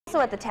So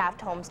at the Taft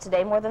homes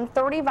today, more than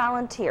 30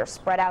 volunteers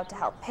spread out to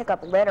help pick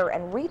up litter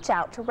and reach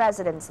out to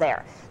residents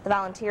there. The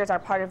volunteers are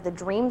part of the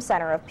Dream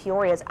Center of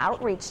Peoria's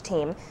outreach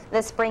team.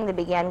 This spring they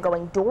began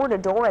going door to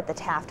door at the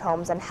Taft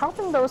homes and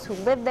helping those who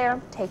live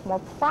there take more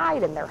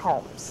pride in their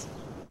homes.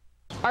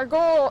 Our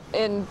goal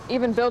in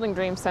even building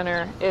Dream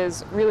Center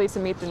is really to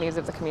meet the needs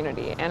of the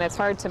community, and it's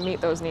hard to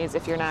meet those needs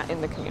if you're not in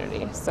the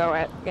community.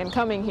 So in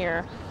coming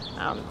here,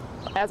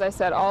 as I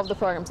said, all of the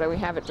programs that we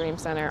have at Dream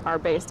Center are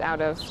based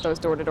out of those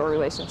door-to-door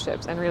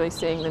relationships and really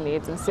seeing the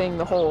needs and seeing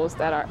the holes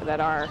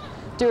that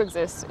do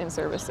exist in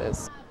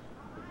services.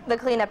 The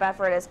cleanup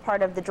effort is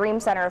part of the Dream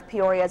Center of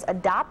Peoria's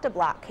Adopt a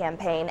Block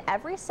campaign.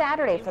 Every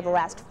Saturday for the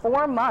last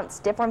 4 months,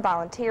 different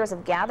volunteers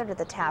have gathered at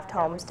the Taft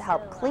homes to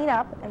help clean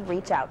up and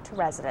reach out to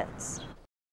residents.